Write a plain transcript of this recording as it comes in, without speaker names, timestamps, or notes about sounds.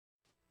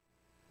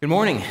Good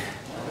morning.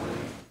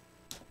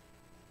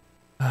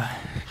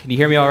 Can you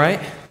hear me all right?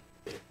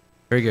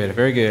 Very good,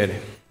 very good.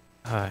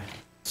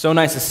 So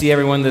nice to see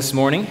everyone this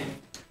morning.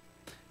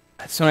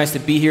 It's so nice to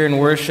be here in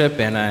worship,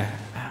 and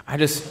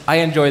I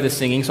enjoy the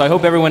singing, so I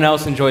hope everyone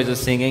else enjoys the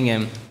singing,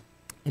 and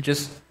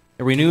it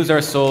renews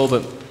our soul,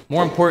 but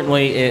more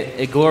importantly,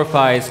 it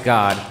glorifies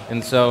God.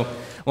 And so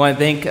I want to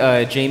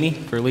thank Jamie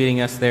for leading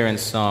us there in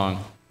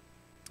song.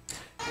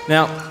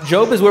 Now,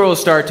 Job is where we'll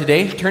start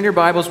today. Turn your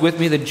Bibles with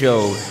me to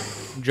Job.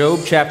 Job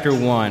chapter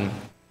 1.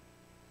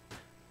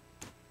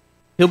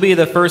 He'll be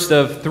the first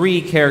of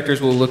three characters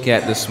we'll look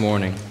at this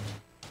morning.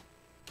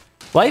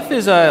 Life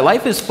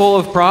is full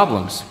of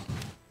problems.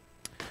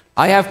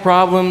 I have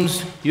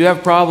problems, you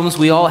have problems,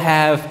 we all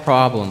have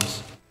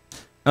problems.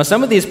 Now,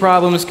 some of these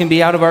problems can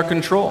be out of our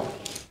control.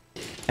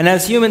 And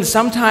as humans,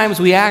 sometimes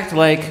we act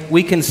like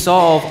we can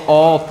solve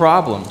all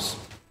problems.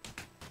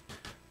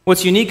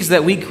 What's unique is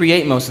that we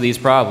create most of these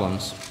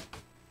problems.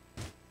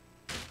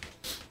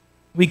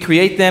 We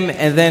create them,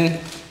 and then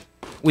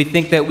we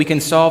think that we can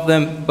solve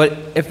them. But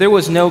if there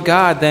was no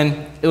God,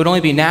 then it would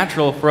only be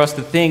natural for us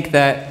to think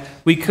that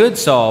we could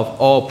solve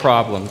all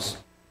problems.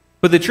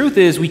 But the truth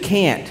is, we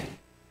can't.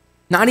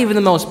 Not even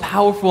the most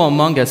powerful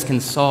among us can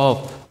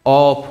solve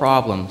all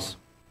problems.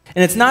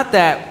 And it's not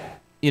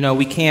that,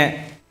 we can't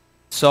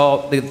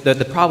solve,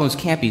 the problems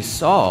can't be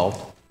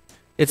solved.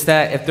 It's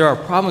that if there are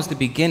problems to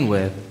begin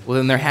with, well,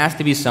 then there has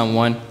to be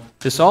someone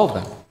to solve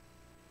them.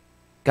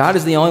 God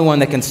is the only one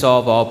that can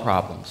solve all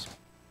problems.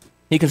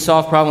 He can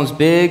solve problems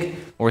big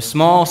or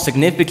small,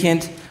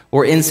 significant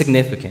or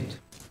insignificant.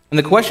 And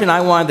the question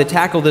I wanted to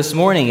tackle this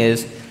morning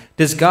is,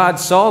 does God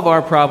solve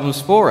our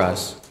problems for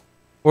us?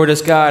 Or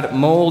does God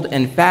mold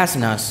and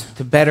fasten us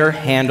to better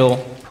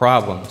handle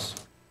problems?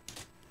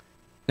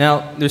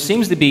 Now, there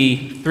seems to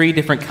be three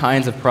different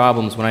kinds of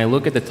problems when I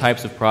look at the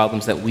types of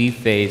problems that we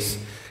face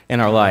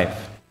in our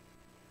life.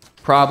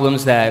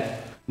 Problems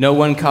that no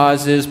one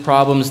causes,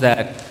 problems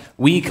that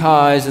we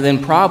cause, and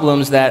then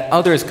problems that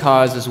others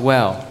cause as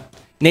well.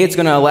 Nate's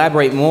going to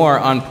elaborate more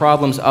on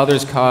problems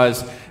others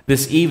cause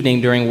this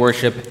evening during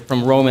worship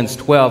from Romans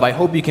 12. I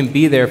hope you can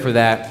be there for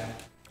that.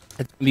 It's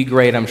going to be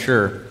great, I'm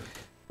sure.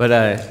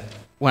 But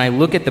when I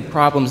look at the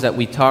problems that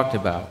we talked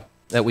about,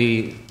 that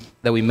we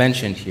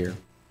mentioned here,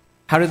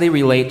 how do they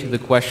relate to the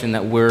question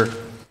that we're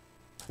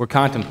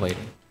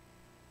contemplating?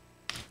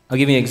 I'll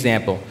give you an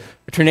example.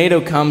 A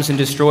tornado comes and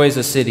destroys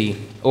a city,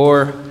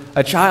 or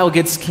a child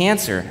gets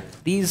cancer.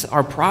 These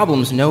are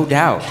problems, no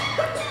doubt.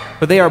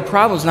 But they are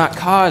problems not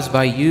caused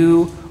by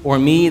you or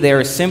me. They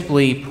are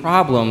simply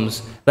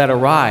problems that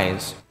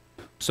arise.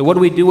 So what do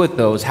we do with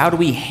those? How do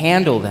we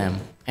handle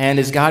them? And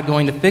is God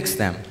going to fix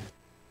them?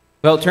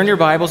 Well, turn your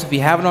Bibles, if you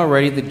haven't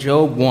already, to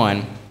Job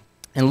 1,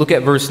 and look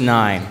at verse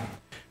 9.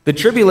 The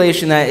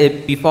tribulation that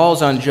it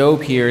befalls on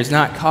Job here is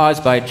not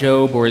caused by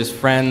Job or his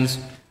friends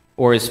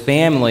or his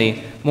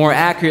family. More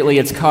accurately,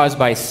 it's caused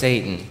by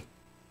Satan.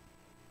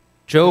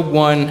 Job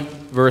 1,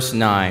 verse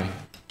 9.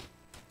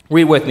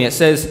 Read with me. It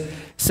says,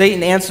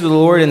 Satan answered the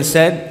Lord and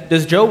said,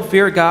 Does Job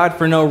fear God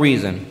for no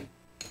reason?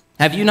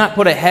 Have you not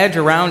put a hedge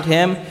around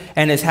him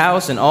and his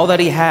house and all that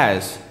he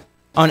has?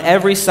 On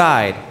every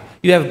side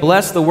you have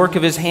blessed the work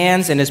of his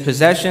hands, and his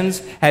possessions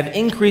have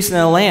increased in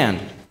the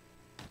land.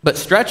 But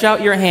stretch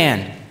out your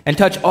hand and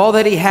touch all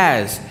that he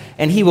has,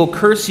 and he will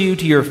curse you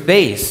to your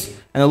face.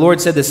 And the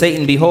Lord said to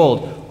Satan,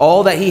 Behold,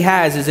 all that he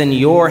has is in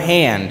your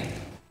hand.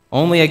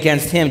 Only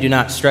against him do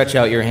not stretch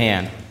out your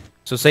hand.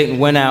 So Satan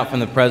went out from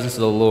the presence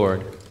of the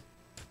Lord.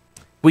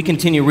 We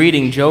continue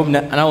reading. Job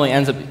not only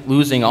ends up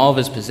losing all of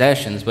his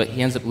possessions, but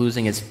he ends up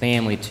losing his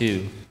family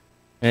too.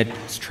 And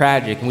it's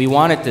tragic, and we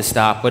want it to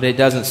stop, but it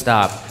doesn't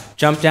stop.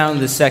 Jump down to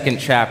the second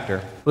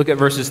chapter. Look at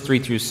verses 3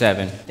 through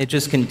 7. It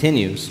just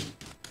continues.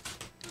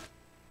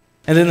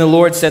 And then the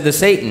Lord said to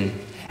Satan,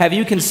 Have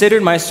you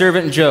considered my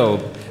servant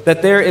Job,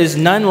 that there is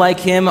none like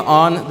him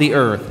on the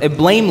earth, a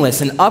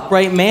blameless and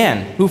upright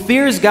man, who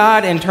fears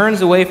God and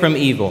turns away from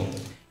evil?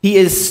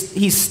 He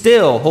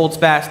still holds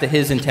fast to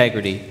his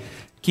integrity.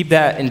 Keep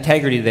that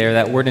integrity there,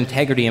 that word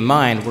integrity in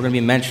mind. We're going to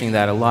be mentioning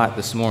that a lot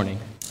this morning.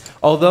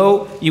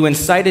 Although you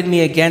incited me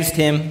against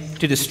him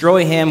to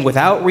destroy him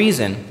without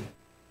reason.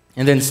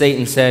 And then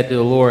Satan said to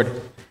the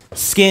Lord,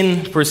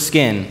 Skin for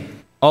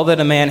skin. All that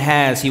a man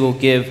has he will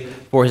give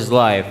for his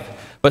life.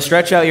 But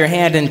stretch out your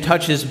hand and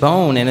touch his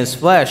bone and his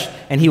flesh,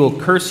 and he will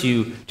curse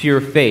you to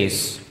your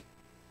face.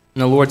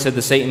 And the Lord said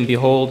to Satan,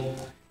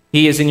 Behold,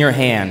 he is in your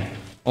hand.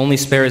 Only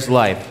spare his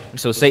life.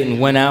 So Satan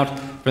went out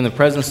from the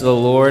presence of the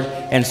Lord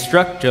and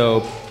struck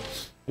Job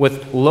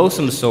with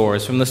loathsome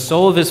sores from the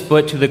sole of his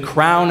foot to the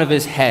crown of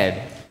his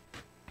head.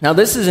 Now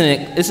this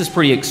is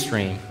pretty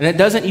extreme, and it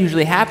doesn't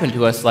usually happen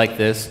to us like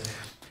this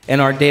in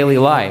our daily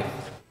life.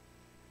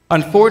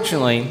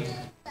 Unfortunately,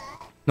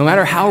 no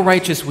matter how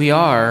righteous we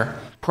are,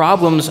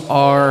 problems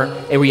are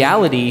a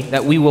reality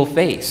that we will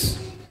face.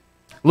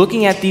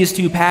 Looking at these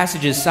two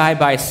passages side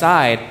by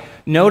side,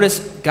 notice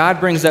God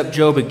brings up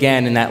Job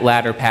again in that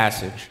latter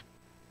passage.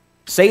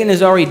 Satan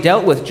has already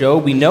dealt with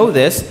Job, we know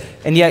this,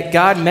 and yet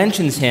God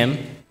mentions him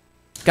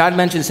God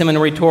mentions him in a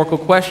rhetorical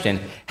question.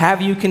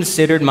 Have you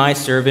considered my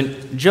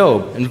servant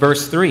Job? In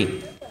verse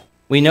 3.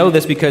 We know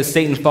this because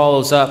Satan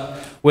follows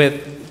up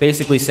with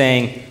basically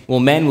saying, well,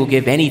 men will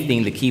give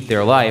anything to keep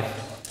their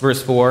life.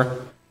 Verse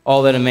 4,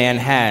 all that a man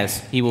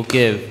has, he will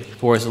give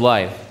for his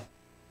life.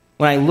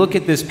 When I look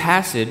at this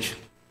passage,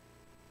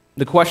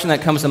 the question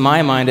that comes to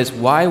my mind is,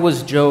 why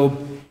was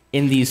Job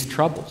in these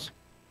troubles?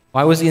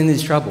 Why was he in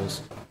these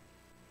troubles?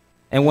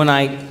 And when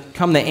I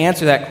come to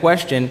answer that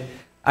question,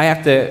 I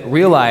have to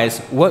realize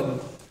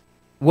what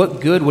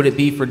good would it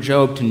be for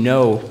Job to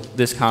know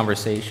this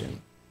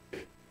conversation?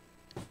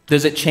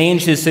 Does it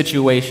change his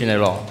situation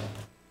at all?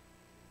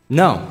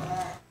 No.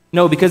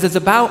 No, because it's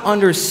about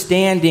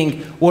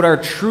understanding what our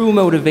true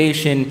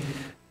motivation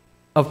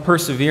of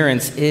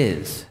perseverance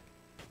is.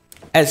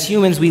 As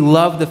humans, we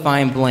love to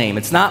find blame.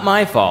 It's not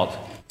my fault.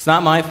 It's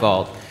not my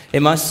fault. We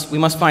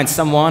must find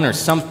someone or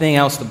something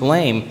else to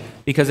blame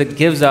because it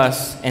gives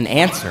us an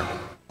answer.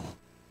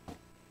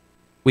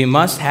 We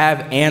must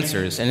have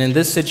answers. And in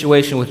this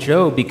situation with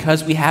Job,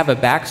 because we have a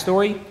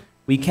backstory,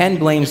 we can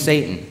blame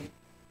Satan.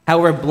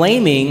 However,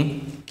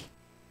 blaming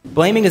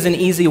is an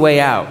easy way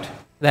out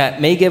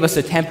that may give us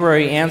a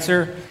temporary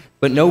answer,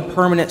 but no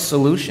permanent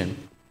solution.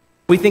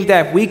 We think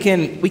that if we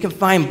can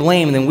find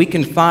blame, then we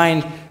can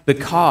find the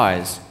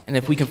cause. And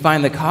if we can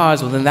find the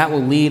cause, well, then that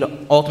will lead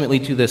ultimately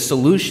to the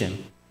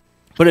solution.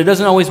 But it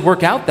doesn't always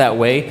work out that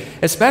way,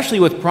 especially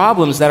with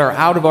problems that are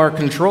out of our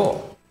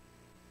control.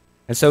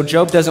 And so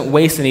Job doesn't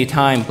waste any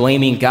time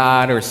blaming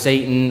God or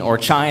Satan or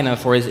China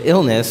for his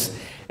illness.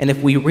 And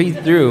if we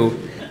read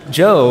through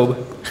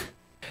Job,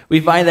 we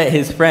find that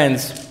his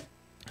friends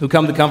who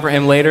come to comfort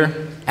him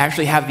later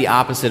actually have the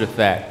opposite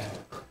effect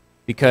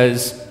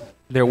because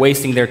they're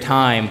wasting their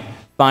time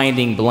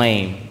finding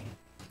blame.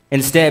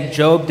 Instead,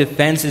 Job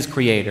defends his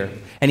creator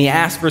and he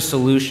asks for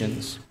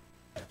solutions.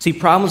 See,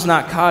 problems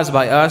not caused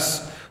by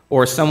us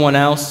or someone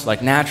else,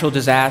 like natural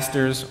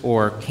disasters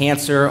or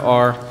cancer,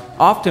 are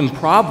often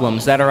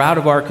problems that are out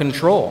of our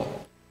control.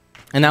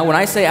 And now when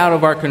I say out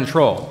of our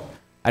control,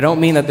 I don't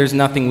mean that there's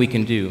nothing we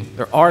can do.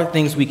 There are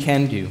things we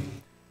can do.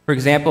 For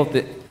example, if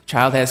the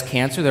child has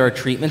cancer, there are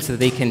treatments that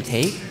they can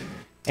take.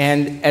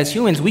 And as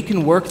humans, we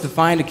can work to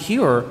find a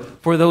cure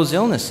for those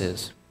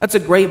illnesses. That's a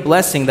great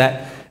blessing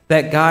that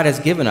God has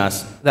given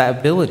us, that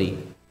ability.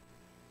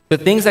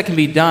 But things that can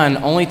be done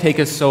only take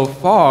us so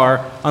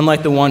far,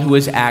 unlike the one who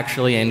is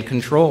actually in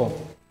control.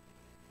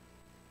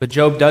 But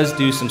Job does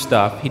do some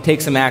stuff. He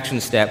takes some action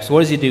steps.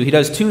 What does he do? He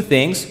does two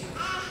things.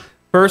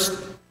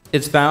 First,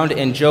 it's found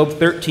in Job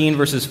 13,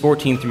 verses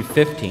 14 through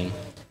 15.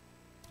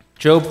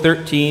 Job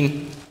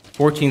 13,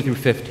 14 through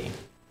 15.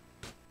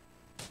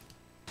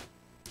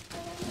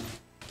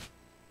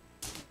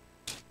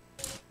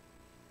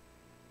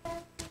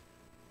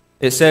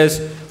 It says,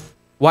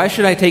 "Why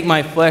should I take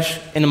my flesh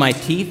into my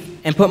teeth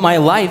and put my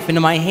life into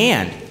my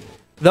hand?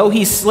 Though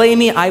he slay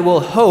me, I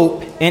will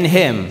hope in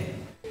him."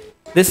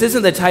 This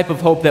isn't the type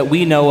of hope that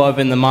we know of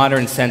in the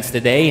modern sense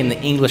today in the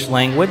English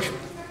language.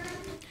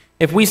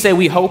 If we say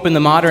we hope in the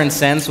modern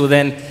sense, well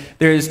then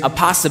there's a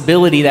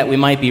possibility that we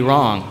might be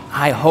wrong.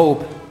 I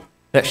hope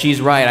that she's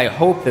right. I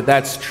hope that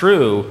that's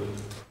true.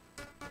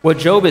 What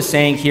Job is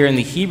saying here in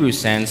the Hebrew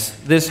sense,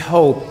 this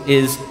hope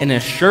is an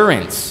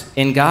assurance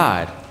in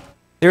God.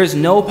 There is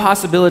no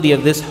possibility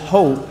of this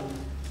hope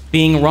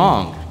being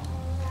wrong.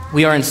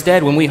 We are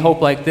instead, when we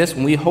hope like this,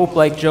 when we hope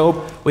like Job,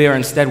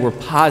 we're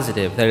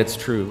positive that it's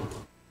true.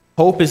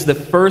 Hope is the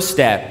first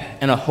step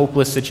in a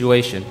hopeless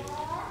situation.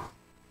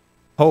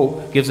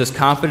 Hope gives us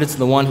confidence in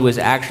the one who is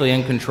actually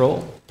in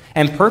control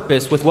and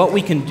purpose with what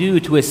we can do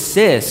to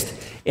assist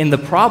in the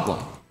problem.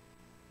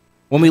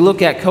 When we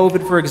look at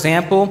COVID, for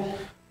example,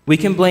 we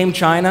can blame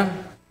China,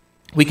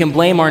 we can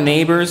blame our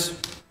neighbors,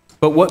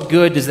 but what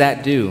good does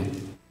that do?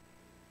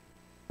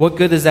 What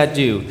good does that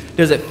do?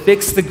 Does it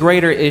fix the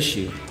greater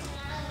issue?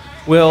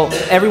 Will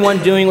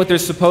everyone doing what they're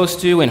supposed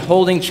to and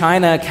holding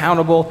China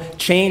accountable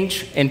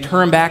change and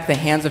turn back the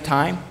hands of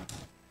time?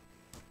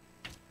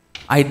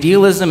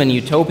 Idealism and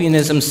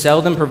utopianism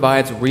seldom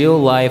provides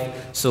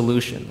real-life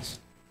solutions.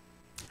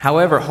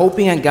 However,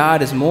 hoping in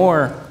God is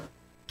more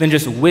than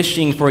just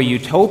wishing for a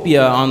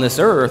utopia on this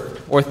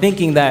earth or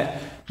thinking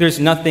that there's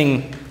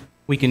nothing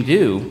we can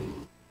do.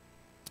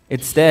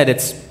 Instead,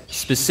 it's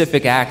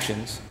specific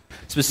actions.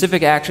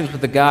 Specific actions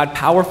with a God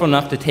powerful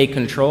enough to take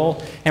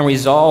control and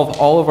resolve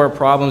all of our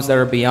problems that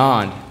are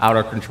beyond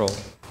our control.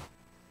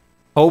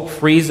 Hope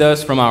frees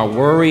us from our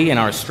worry and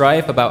our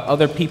strife about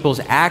other people's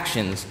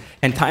actions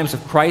in times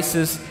of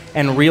crisis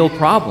and real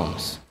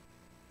problems.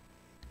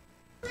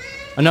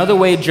 Another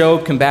way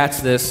Job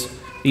combats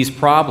these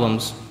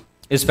problems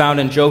is found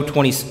in Job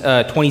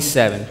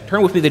 27.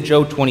 Turn with me to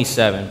Job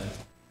 27.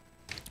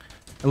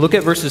 And look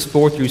at verses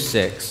 4 through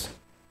 6.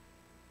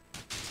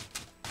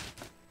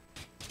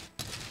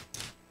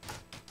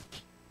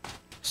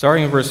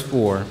 Starting in verse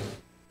 4,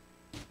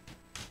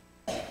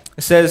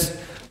 it says,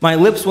 "My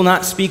lips will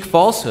not speak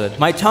falsehood,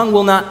 my tongue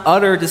will not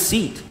utter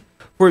deceit.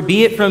 For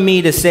be it from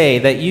me to say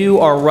that you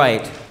are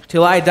right.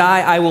 Till I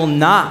die, I will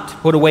not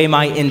put away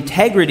my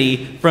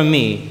integrity from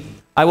me.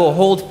 I will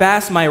hold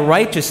fast my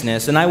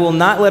righteousness, and I will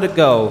not let it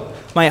go.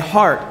 My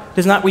heart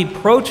does not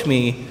reproach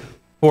me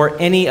for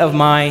any of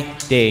my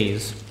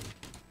days.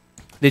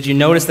 Did you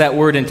notice that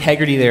word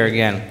integrity there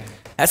again?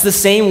 That's the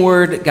same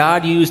word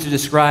God used to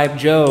describe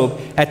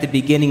Job at the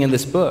beginning of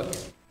this book.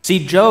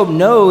 See, Job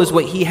knows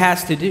what he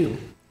has to do.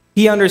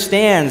 He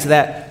understands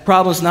that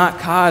problems not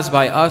caused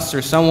by us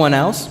or someone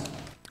else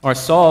are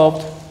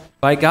solved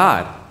by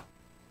God.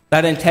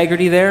 That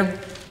integrity there,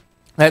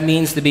 that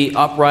means to be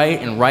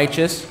upright and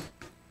righteous.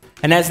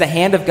 And as the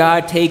hand of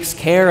God takes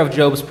care of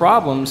Job's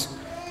problems,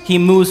 he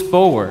moves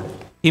forward.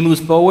 He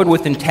moves forward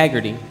with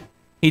integrity.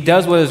 He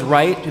does what is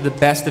right to the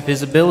best of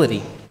his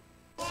ability.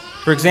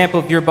 For example,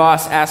 if your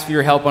boss asks for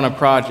your help on a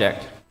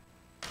project,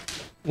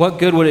 what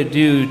good would it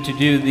do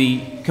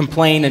to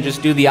complain and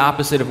just do the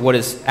opposite of what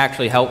is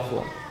actually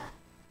helpful?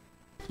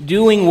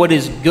 Doing what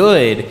is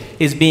good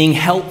is being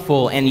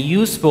helpful and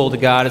useful to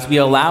God as we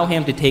allow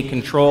him to take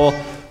control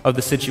of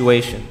the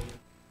situation.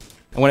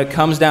 And when it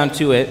comes down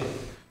to it,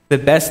 the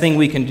best thing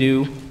we can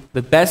do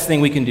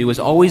is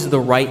always the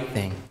right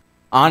thing.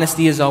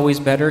 Honesty is always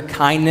better.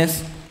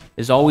 Kindness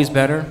is always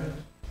better.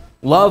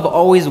 Love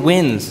always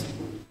wins.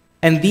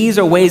 And these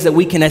are ways that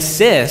we can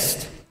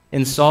assist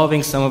in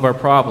solving some of our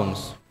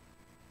problems.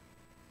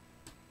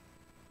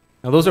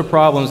 Now, those are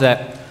problems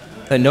that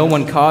no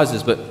one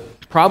causes, but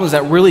problems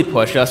that really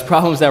push us,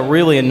 problems that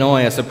really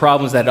annoy us, the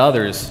problems that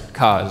others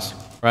cause,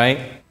 right?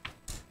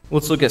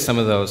 Let's look at some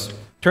of those.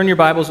 Turn your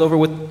Bibles over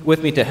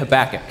with me to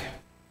Habakkuk.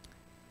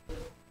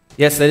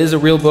 Yes, that is a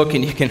real book,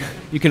 and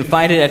you can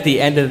find it at the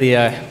end of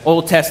the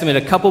Old Testament,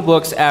 a couple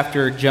books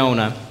after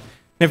Jonah.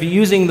 And if you're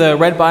using the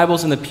red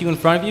Bibles in the pew in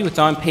front of you, it's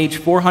on page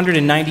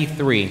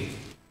 493.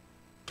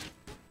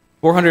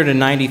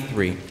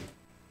 493.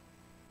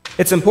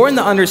 It's important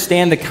to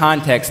understand the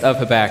context of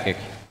Habakkuk.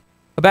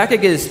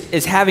 Habakkuk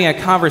is having a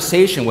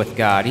conversation with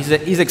God.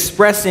 He's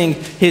expressing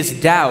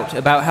his doubt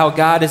about how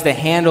God is to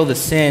handle the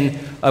sin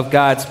of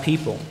God's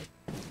people.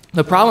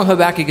 The problem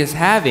Habakkuk is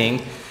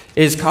having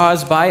is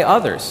caused by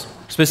others,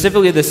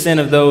 specifically the sin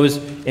of those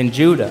in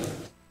Judah.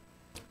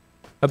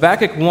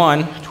 Habakkuk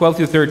 1, 12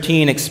 through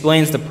 13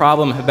 explains the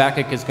problem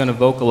Habakkuk is going to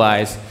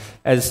vocalize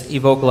as he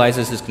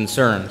vocalizes his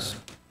concerns.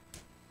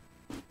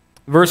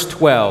 Verse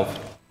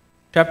 12,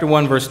 chapter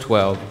 1, verse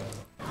 12.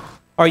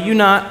 Are you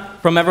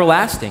not from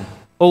everlasting?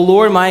 O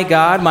Lord my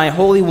God, my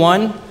Holy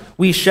One,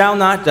 we shall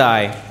not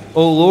die.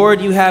 O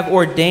Lord, you have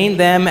ordained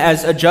them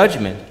as a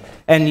judgment,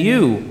 and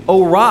you,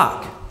 O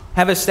Rock,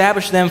 have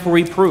established them for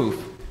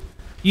reproof.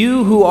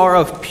 You who are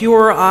of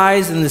pure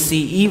eyes and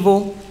see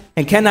evil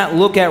and cannot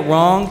look at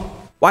wrong,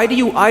 why do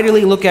you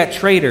idly look at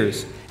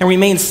traitors and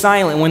remain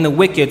silent when the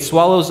wicked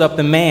swallows up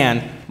the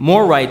man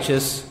more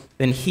righteous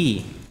than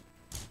he?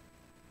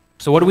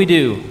 So what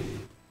do?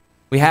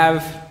 We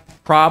have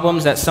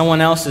problems that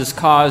someone else has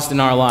caused in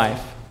our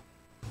life.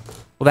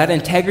 Well, that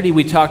integrity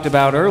we talked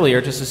about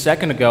earlier, just a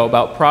second ago,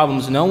 about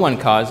problems no one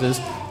causes,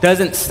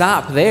 doesn't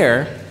stop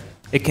there.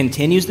 It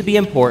continues to be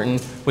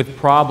important with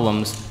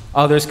problems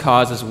others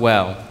cause as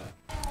well.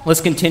 Let's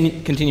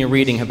continue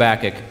reading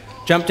Habakkuk.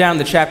 Jump down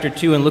to chapter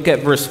 2 and look at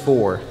verse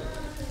 4.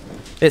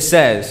 It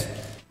says,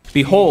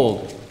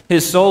 Behold,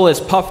 his soul is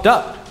puffed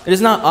up. It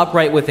is not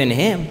upright within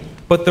him,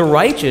 but the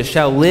righteous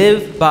shall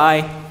live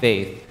by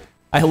faith.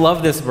 I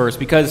love this verse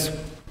because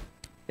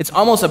it's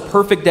almost a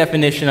perfect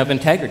definition of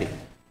integrity.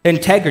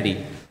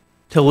 Integrity,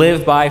 to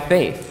live by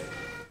faith.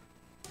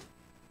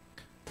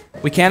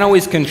 We can't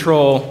always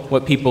control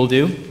what people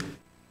do.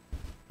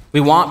 We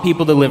want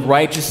people to live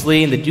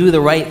righteously and to do the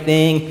right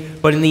thing,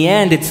 but in the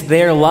end, it's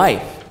their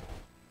life.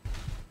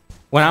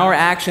 When our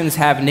actions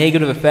have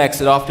negative effects,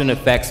 it often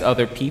affects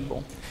other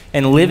people.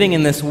 And living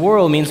in this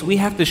world means we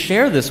have to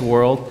share this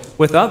world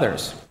with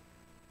others.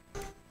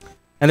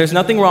 And there's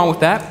nothing wrong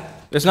with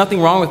that. There's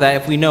nothing wrong with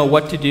that if we know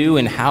what to do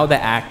and how to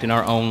act in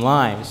our own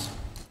lives.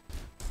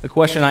 The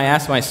question I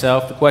ask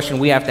myself, the question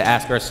we have to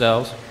ask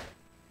ourselves,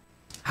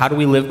 how do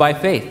we live by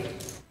faith?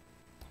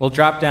 We'll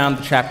drop down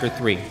to chapter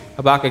 3,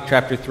 Habakkuk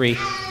chapter 3,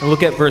 and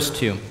look at verse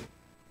 2.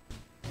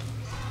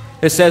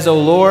 It says, O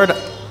Lord,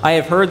 I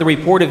have heard the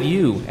report of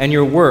you, and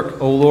your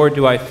work, O Lord,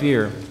 do I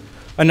fear.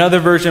 Another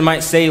version might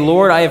say,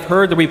 Lord, I have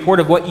heard the report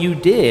of what you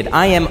did.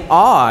 I am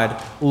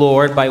awed,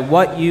 Lord, by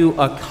what you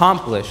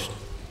accomplished.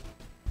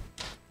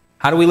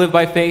 How do we live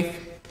by faith?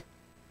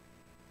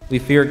 We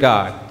fear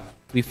God.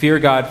 We fear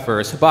God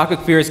first.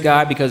 Habakkuk fears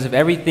God because of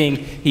everything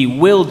he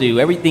will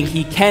do, everything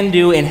he can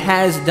do and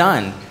has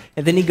done.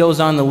 And then he goes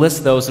on to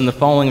list those in the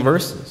following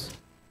verses.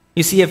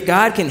 You see, if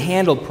God can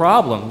handle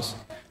problems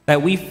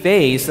that we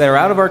face that are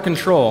out of our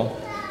control,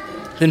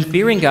 then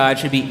fearing God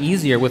should be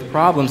easier with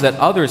problems that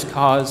others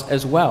cause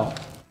as well.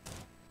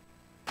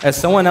 As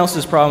someone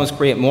else's problems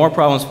create more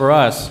problems for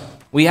us,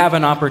 we have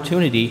an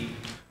opportunity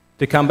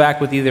to come back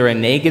with either a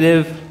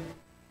negative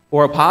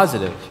or a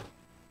positive.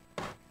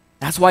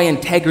 That's why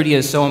integrity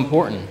is so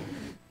important.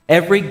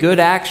 Every good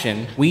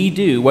action we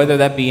do, whether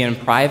that be in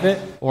private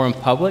or in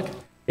public,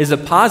 is a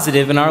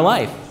positive in our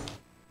life.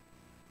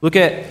 Look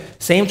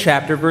at same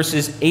chapter,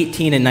 verses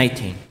 18 and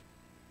 19.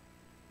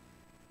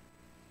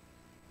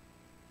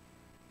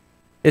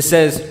 It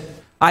says,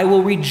 I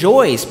will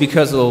rejoice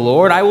because of the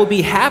Lord. I will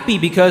be happy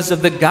because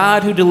of the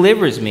God who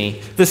delivers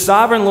me, the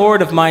sovereign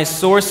Lord of my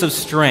source of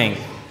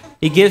strength.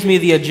 He gives me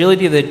the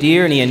agility of the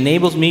deer, and he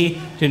enables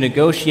me to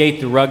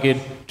negotiate the rugged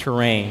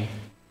terrain.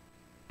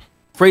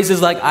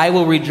 Phrases like, I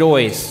will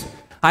rejoice,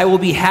 I will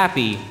be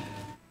happy.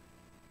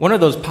 One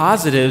of those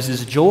positives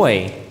is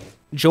joy.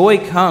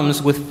 Joy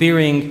comes with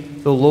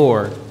fearing the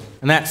Lord.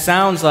 And that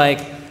sounds like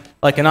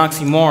an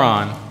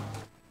oxymoron.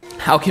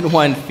 How can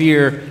one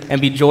fear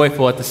and be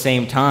joyful at the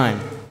same time?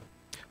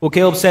 Well,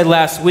 Caleb said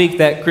last week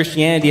that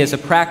Christianity is a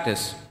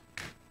practice.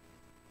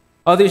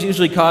 Others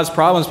usually cause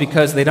problems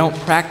because they don't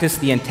practice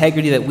the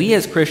integrity that we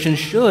as Christians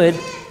should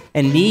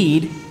and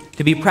need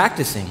to be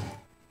practicing.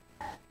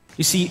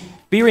 You see,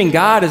 fearing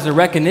God is a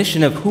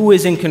recognition of who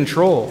is in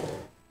control.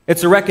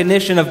 It's a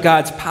recognition of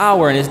God's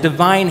power and his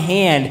divine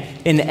hand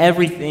in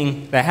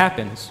everything that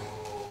happens.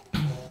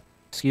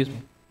 Excuse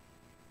me.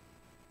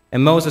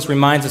 And Moses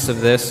reminds us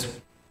of this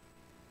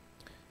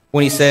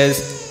when he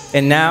says,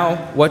 and now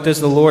what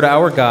does the Lord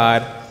our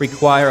God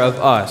require of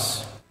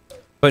us?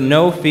 But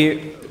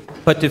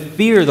to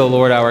fear the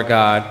Lord our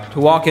God, to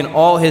walk in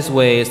all his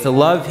ways, to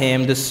love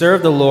him, to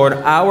serve the Lord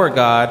our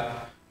God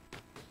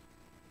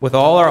with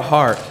all our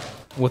heart,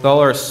 with all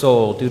our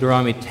soul.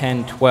 Deuteronomy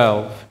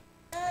 10:12.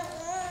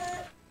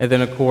 And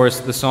then, of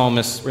course, the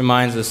psalmist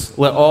reminds us,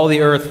 let all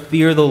the earth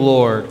fear the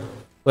Lord.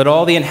 Let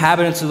all the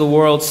inhabitants of the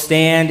world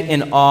stand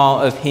in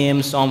awe of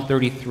him. Psalm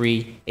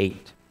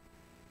 33:8.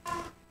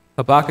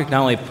 Habakkuk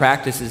not only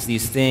practices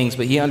these things,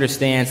 but he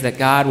understands that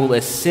God will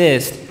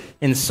assist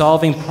in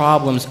solving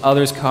problems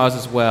others cause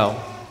as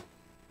well.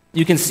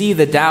 You can see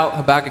the doubt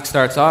Habakkuk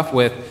starts off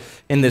with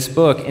in this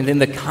book, and then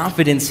the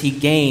confidence he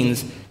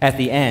gains at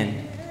the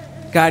end.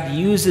 God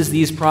uses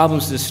these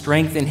problems to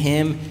strengthen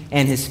him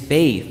and his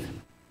faith.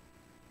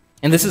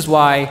 And this is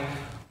why,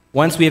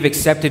 once we have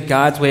accepted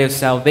God's way of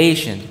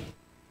salvation,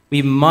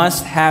 we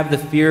must have the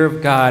fear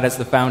of God as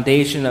the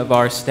foundation of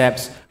our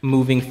steps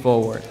moving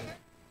forward.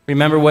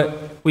 Remember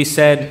what we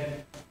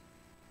said,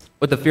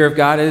 what the fear of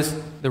God is?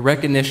 The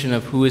recognition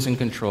of who is in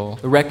control,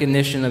 the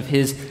recognition of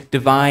his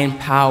divine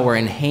power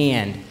and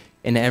hand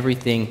in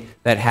everything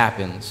that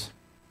happens.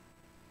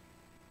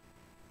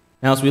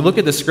 Now, as we look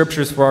at the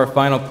scriptures for our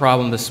final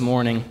problem this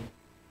morning,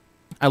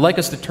 I'd like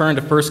us to turn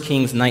to 1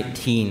 Kings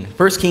 19.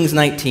 1 Kings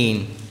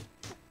 19.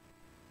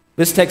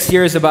 This text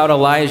here is about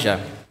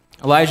Elijah.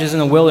 Elijah's in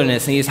the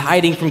wilderness, and he's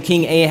hiding from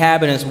King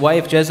Ahab and his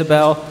wife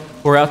Jezebel,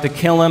 who are out to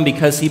kill him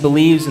because he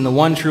believes in the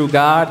one true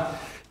God.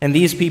 And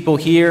these people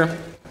here,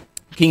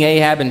 King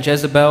Ahab and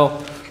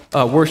Jezebel,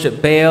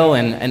 worship Baal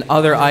and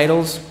other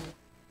idols.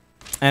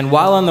 And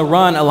while on the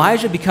run,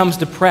 Elijah becomes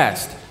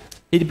depressed.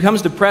 He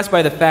becomes depressed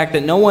by the fact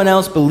that no one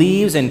else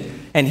believes,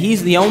 and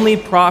he's the only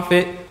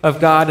prophet of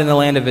God in the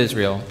land of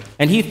Israel.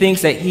 And he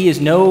thinks that he is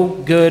no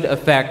good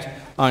effect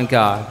on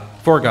God,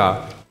 for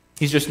God.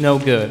 He's just no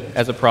good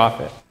as a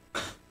prophet.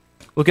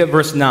 Look at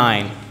verse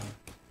 9.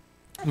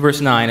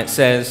 Verse 9, it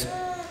says,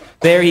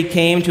 there he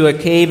came to a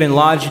cave and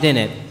lodged in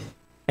it.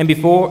 And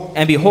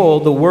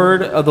behold, the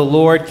word of the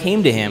Lord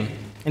came to him.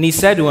 And he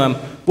said to him,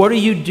 what are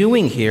you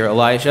doing here,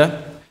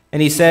 Elijah?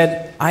 And he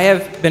said, I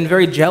have been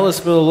very jealous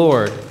for the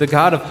Lord, the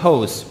God of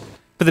hosts.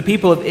 For the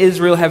people of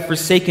Israel have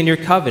forsaken your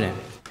covenant,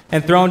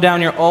 and thrown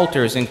down your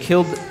altars, and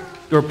killed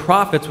your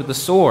prophets with the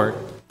sword.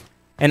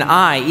 And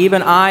I,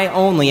 even I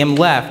only, am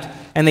left,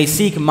 and they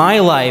seek my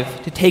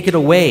life to take it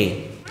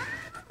away.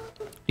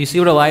 Do you see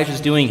what Elijah is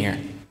doing here?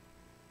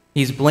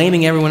 He's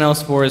blaming everyone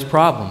else for his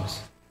problems.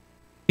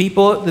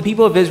 The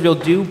people of Israel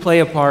do play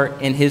a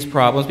part in his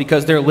problems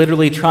because they're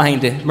literally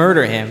trying to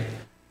murder him.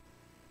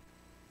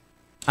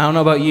 I don't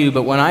know about you,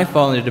 but when I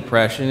fall into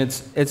depression,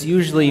 it's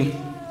usually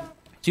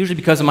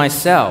because of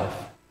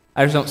myself.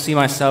 I just don't see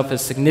myself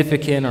as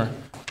significant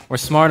or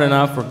smart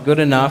enough or good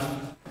enough.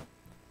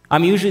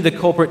 I'm usually the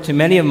culprit to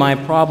many of my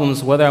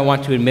problems, whether I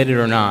want to admit it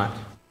or not.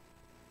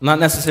 I'm not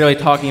necessarily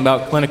talking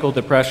about clinical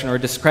depression or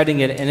discrediting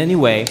it in any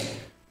way,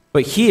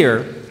 but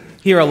here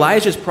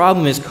Elijah's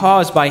problem is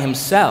caused by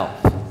himself.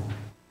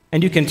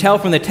 And you can tell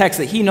from the text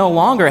that he no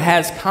longer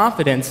has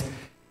confidence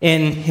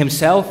in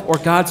himself or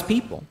God's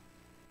people.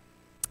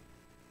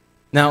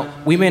 Now,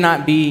 we may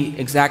not be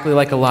exactly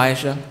like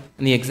Elijah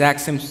in the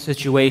exact same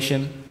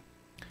situation,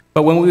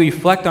 but when we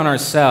reflect on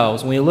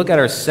ourselves, when we look at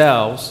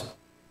ourselves,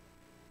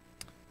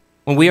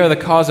 when we are the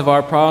cause of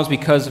our problems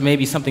because of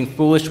maybe something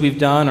foolish we've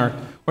done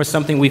or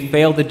something we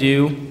failed to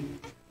do,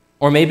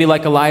 or maybe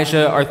like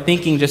Elijah, our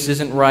thinking just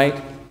isn't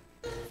right,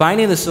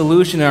 finding the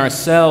solution in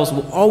ourselves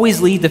will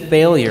always lead to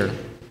failure.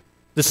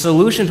 The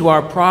solution to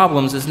our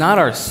problems is not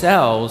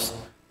ourselves,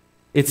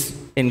 it's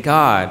in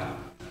God.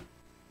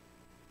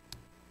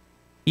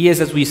 He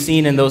is, as we've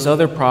seen in those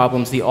other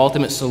problems, the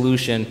ultimate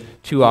solution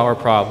to our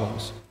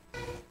problems.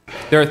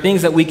 There are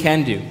things that we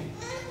can do.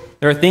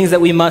 There are things that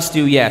we must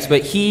do, yes,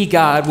 but He,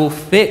 God, will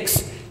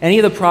fix any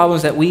of the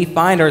problems that we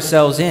find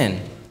ourselves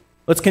in.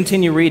 Let's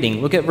continue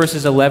reading. Look at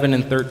verses 11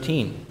 and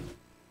 13.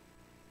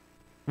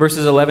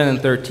 Verses 11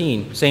 and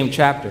 13, same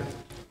chapter.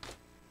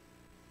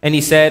 And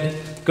he said,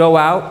 "Go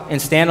out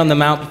and stand on the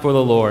mount before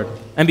the Lord."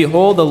 And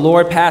behold, the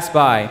Lord passed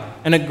by,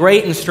 and a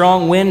great and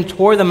strong wind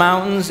tore the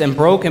mountains and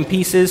broke in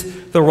pieces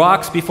the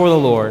rocks before the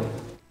Lord.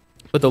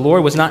 But the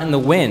Lord was not in the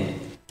wind.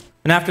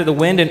 And after the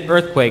wind, an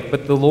earthquake,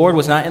 but the Lord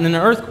was not in an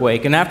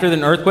earthquake. And after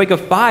the earthquake, a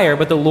fire,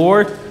 but the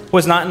Lord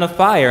was not in a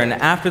fire. And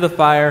after the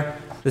fire,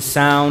 the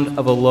sound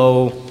of a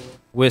low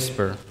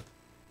whisper.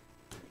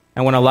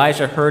 And when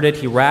Elijah heard it,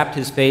 he wrapped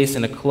his face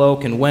in a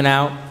cloak and went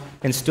out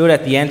and stood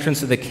at the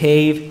entrance of the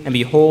cave. And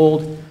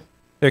behold,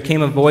 there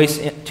came a voice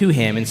to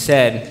him and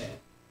said,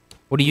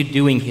 "What are you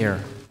doing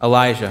here,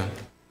 Elijah?"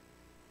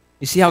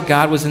 You see how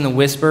God was in the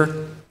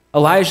whisper?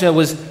 Elijah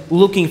was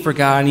looking for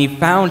God, and he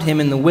found him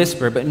in the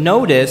whisper. But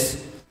notice,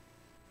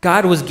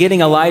 God was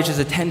getting Elijah's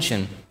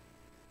attention.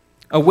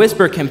 A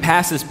whisper can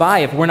pass us by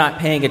if we're not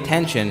paying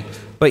attention.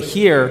 But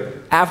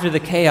here, after the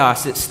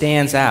chaos, it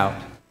stands out.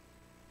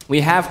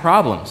 We have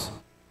problems.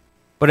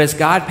 But as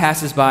God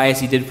passes by, as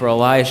he did for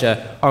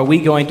Elijah, are we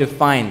going to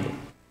find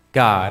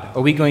God?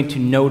 Are we going to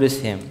notice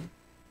him?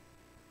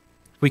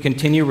 If we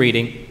continue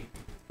reading,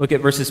 look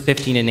at verses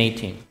 15 and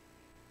 18.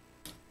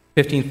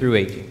 15 through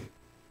 18.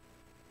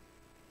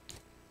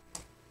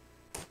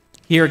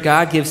 Here,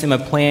 God gives him a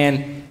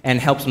plan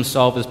and helps him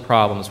solve his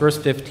problems. Verse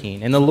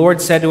 15, "And the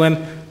Lord said to him,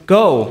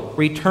 'Go,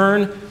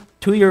 return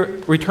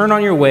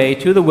on your way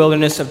to the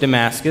wilderness of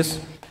Damascus,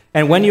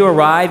 and when you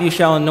arrive, you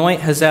shall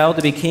anoint Hazael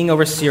to be king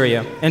over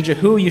Syria, and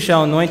Jehu you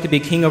shall anoint to be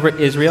king over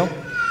Israel,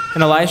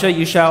 and Elisha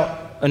you shall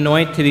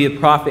anoint to be a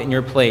prophet in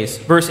your place.'"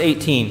 Verse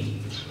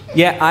 18,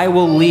 "Yet I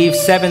will leave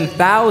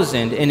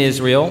 7,000 in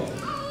Israel,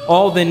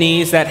 all the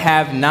knees that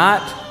have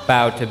not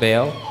bowed to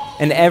Baal,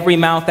 and every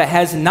mouth that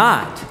has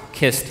not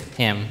kissed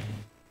him."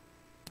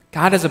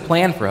 God has a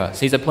plan for us.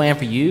 He's a plan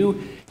for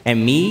you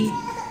and me,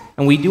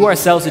 and we do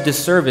ourselves a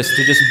disservice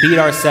to just beat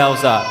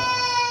ourselves up.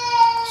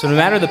 So no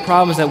matter the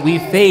problems that we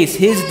face,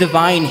 his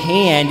divine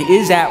hand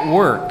is at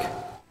work.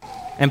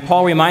 And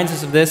Paul reminds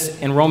us of this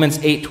in Romans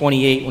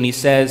 8:28 when he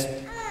says,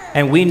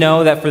 "And we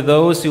know that for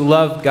those who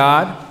love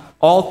God,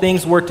 all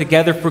things work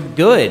together for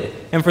good,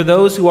 and for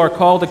those who are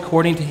called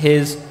according to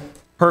his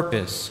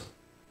purpose."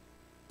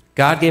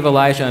 God gave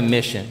Elijah a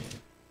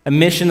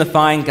mission to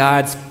find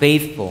God's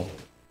faithful,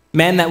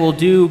 men that will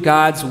do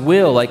God's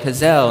will, like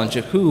Hazael and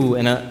Jehu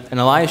and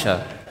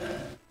Elisha.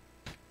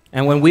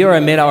 And when we are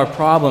amid our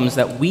problems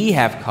that we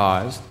have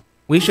caused,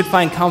 we should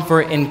find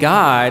comfort in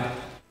God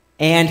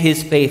and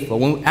his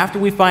faithful. After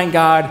we find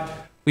God,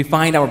 we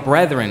find our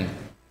brethren.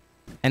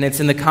 And it's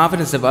in the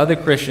confidence of other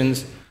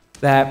Christians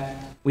that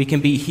we can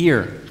be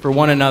here for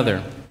one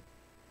another.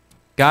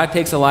 God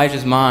takes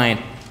Elijah's mind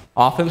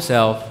off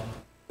himself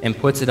and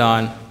puts it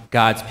on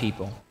God's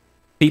people.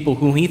 People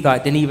whom he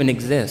thought didn't even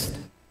exist,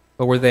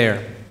 but were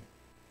there.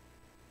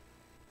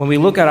 When we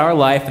look at our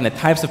life and the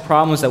types of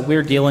problems that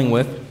we're dealing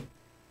with,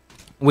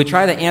 we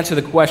try to answer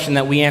the question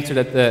that we asked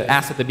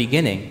at the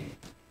beginning.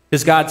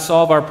 Does God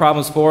solve our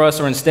problems for us,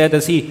 or instead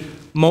does he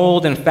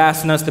mold and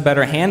fasten us to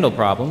better handle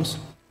problems?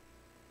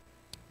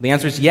 The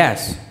answer is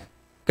yes.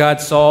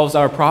 God solves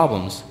our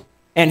problems,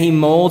 and he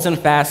molds and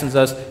fastens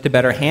us to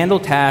better handle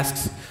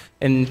tasks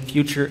in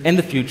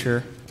the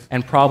future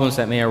and problems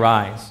that may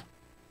arise.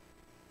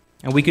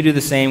 And we could do the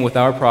same with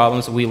our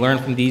problems that we learned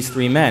from these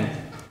three men.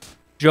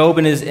 Job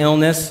in his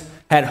illness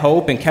had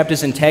hope and kept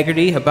his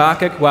integrity.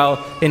 Habakkuk,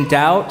 while in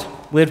doubt,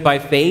 lived by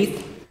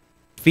faith,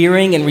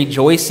 fearing and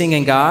rejoicing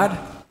in God.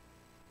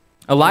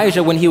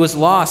 Elijah, when he was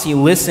lost, he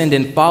listened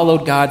and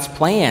followed God's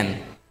plan.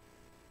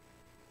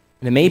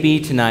 And it may be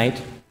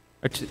tonight,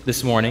 or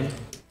this morning,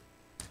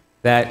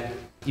 that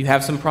you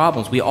have some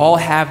problems. We all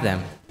have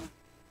them.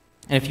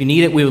 And if you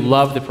need it, we would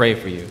love to pray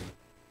for you.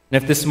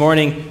 And if this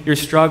morning you're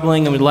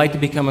struggling and would like to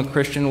become a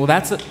Christian, well,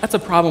 that's a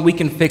problem we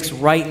can fix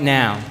right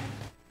now.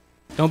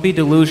 Don't be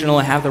delusional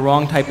and have the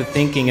wrong type of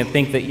thinking and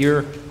think that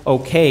you're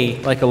okay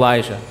like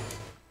Elijah.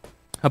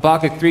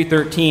 Habakkuk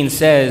 3:13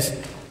 says,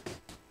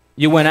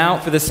 "You went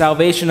out for the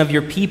salvation of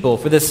your people,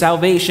 for the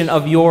salvation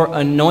of your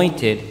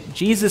anointed."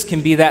 Jesus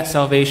can be that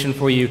salvation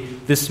for you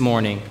this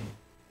morning,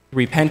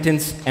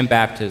 repentance and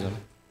baptism.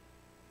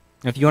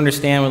 And if you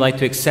understand and would like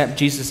to accept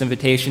Jesus'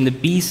 invitation to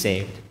be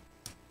saved,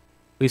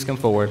 please come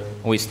forward,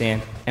 and we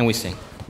stand and we sing.